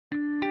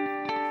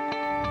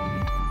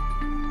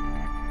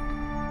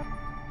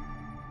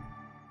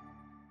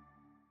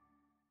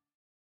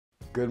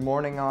Good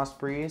morning,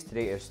 Ospreys.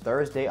 Today is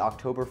Thursday,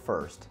 October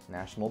 1st,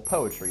 National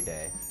Poetry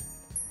Day.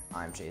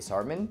 I'm Chase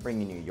Hartman,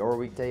 bringing you your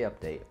weekday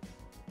update.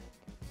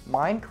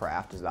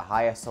 Minecraft is the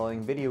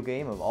highest-selling video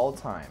game of all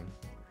time.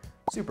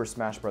 Super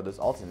Smash Bros.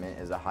 Ultimate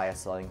is the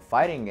highest-selling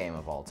fighting game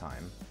of all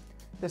time.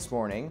 This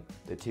morning,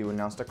 the two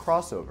announced a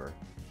crossover.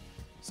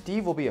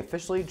 Steve will be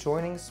officially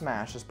joining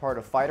Smash as part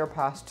of Fighter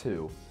Pass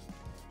 2.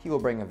 He will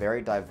bring a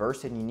very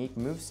diverse and unique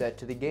moveset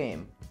to the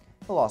game.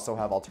 He'll also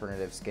have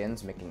alternative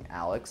skins making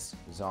Alex,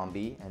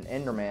 Zombie, and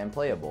Enderman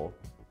playable.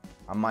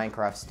 A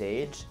Minecraft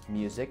stage,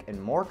 music,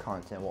 and more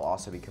content will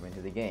also be coming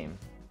to the game.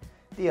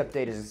 The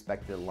update is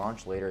expected to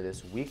launch later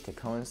this week to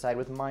coincide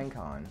with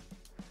Minecon.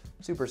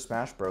 Super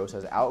Smash Bros.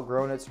 Has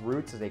outgrown its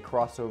roots as a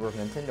crossover of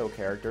Nintendo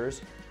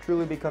characters,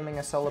 truly becoming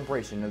a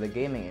celebration of the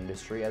gaming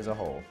industry as a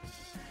whole.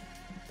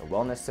 The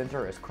Wellness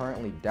Center is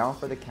currently down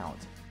for the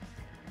count.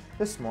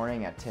 This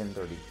morning at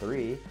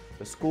 10:33,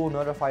 the school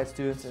notified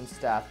students and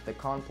staff that the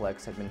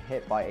complex had been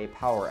hit by a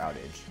power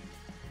outage.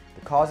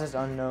 The cause is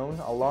unknown,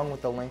 along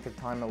with the length of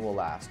time it will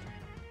last.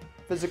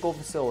 Physical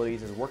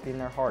Facilities is working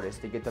their hardest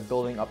to get the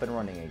building up and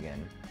running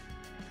again.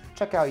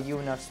 Check out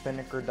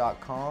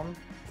unfspinnaker.com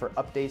for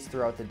updates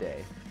throughout the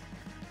day.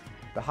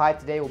 The high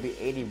today will be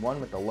 81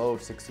 with a low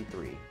of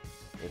 63.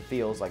 It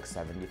feels like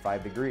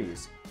 75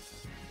 degrees.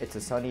 It's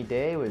a sunny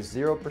day with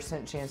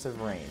 0% chance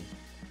of rain.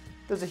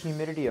 There's a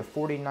humidity of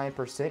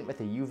 49%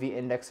 with a UV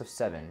index of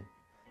 7.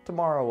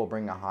 Tomorrow will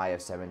bring a high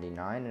of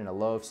 79 and a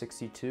low of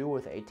 62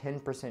 with a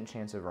 10%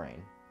 chance of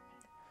rain.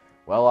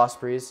 Well,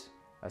 Ospreys,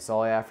 that's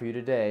all I have for you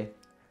today.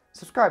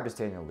 Subscribe to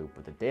stay in the loop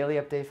with a daily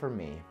update from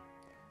me.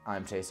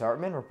 I'm Chase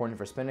Hartman, reporting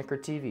for Spinnaker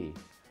TV.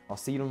 I'll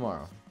see you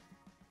tomorrow.